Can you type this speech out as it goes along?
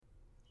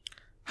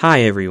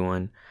Hi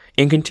everyone.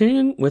 In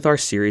continuing with our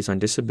series on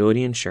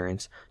disability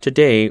insurance,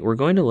 today we're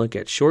going to look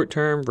at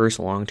short-term versus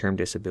long-term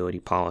disability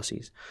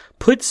policies.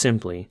 Put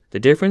simply, the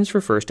difference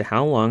refers to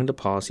how long the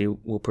policy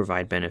will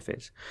provide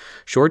benefits.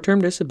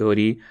 Short-term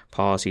disability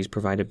policies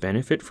provide a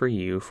benefit for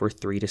you for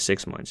 3 to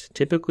 6 months,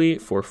 typically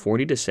for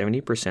 40 to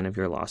 70% of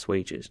your lost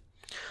wages.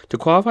 To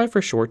qualify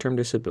for short-term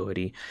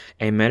disability,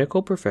 a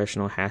medical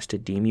professional has to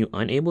deem you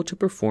unable to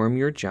perform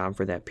your job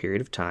for that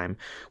period of time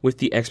with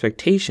the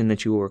expectation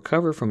that you will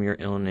recover from your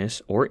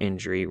illness or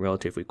injury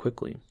relatively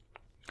quickly.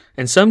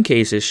 In some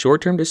cases,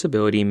 short-term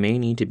disability may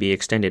need to be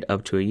extended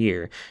up to a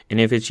year,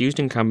 and if it's used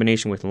in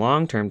combination with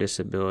long-term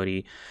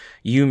disability,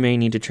 you may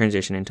need to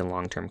transition into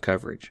long-term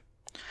coverage.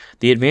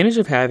 The advantage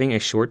of having a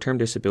short-term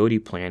disability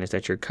plan is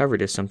that you're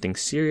covered if something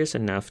serious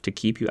enough to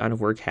keep you out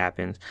of work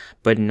happens,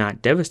 but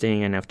not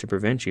devastating enough to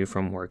prevent you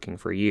from working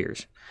for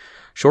years.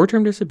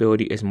 Short-term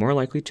disability is more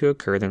likely to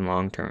occur than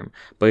long-term,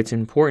 but it's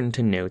important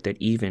to note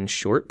that even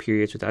short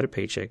periods without a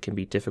paycheck can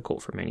be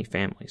difficult for many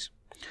families.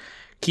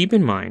 Keep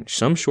in mind,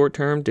 some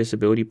short-term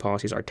disability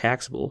policies are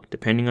taxable,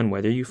 depending on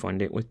whether you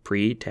fund it with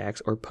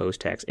pre-tax or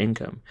post-tax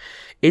income.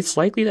 It's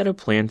likely that a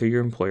plan through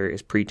your employer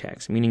is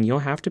pre-tax, meaning you'll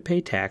have to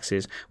pay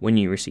taxes when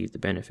you receive the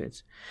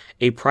benefits.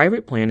 A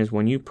private plan is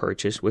one you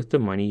purchase with the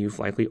money you've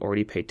likely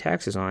already paid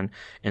taxes on,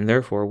 and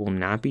therefore will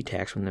not be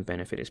taxed when the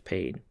benefit is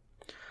paid.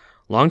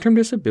 Long-term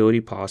disability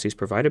policies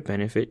provide a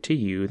benefit to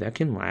you that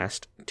can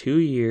last 2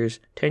 years,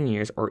 10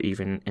 years, or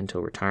even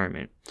until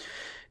retirement.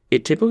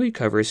 It typically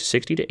covers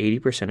 60 to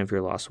 80% of your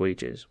lost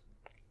wages.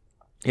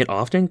 It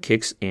often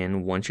kicks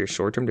in once your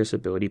short-term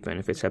disability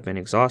benefits have been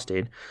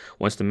exhausted,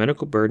 once the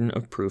medical burden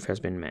of proof has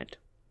been met.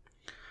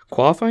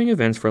 Qualifying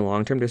events for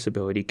long-term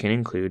disability can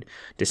include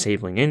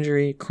disabling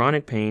injury,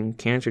 chronic pain,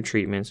 cancer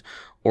treatments,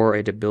 or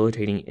a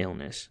debilitating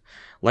illness.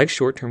 Like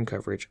short-term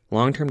coverage,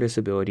 long-term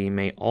disability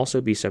may also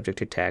be subject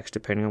to tax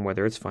depending on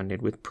whether it's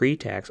funded with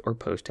pre-tax or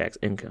post-tax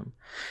income.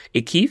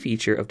 A key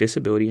feature of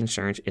disability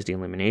insurance is the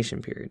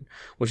elimination period,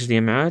 which is the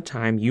amount of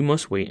time you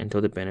must wait until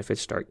the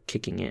benefits start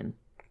kicking in.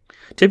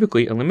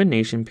 Typically,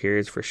 elimination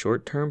periods for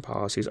short-term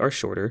policies are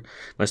shorter,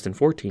 less than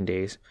 14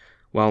 days,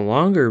 while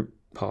longer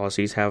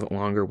policies have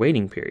longer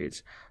waiting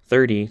periods,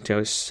 30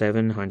 to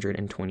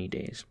 720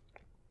 days.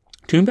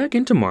 Tune back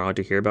in tomorrow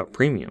to hear about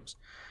premiums.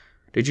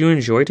 Did you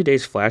enjoy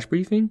today's flash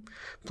briefing?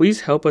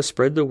 Please help us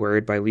spread the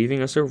word by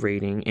leaving us a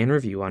rating and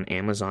review on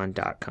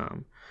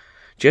Amazon.com.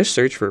 Just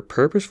search for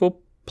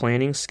Purposeful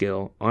Planning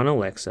Skill on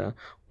Alexa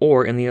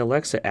or in the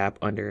Alexa app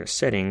under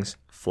Settings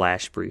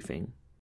Flash Briefing.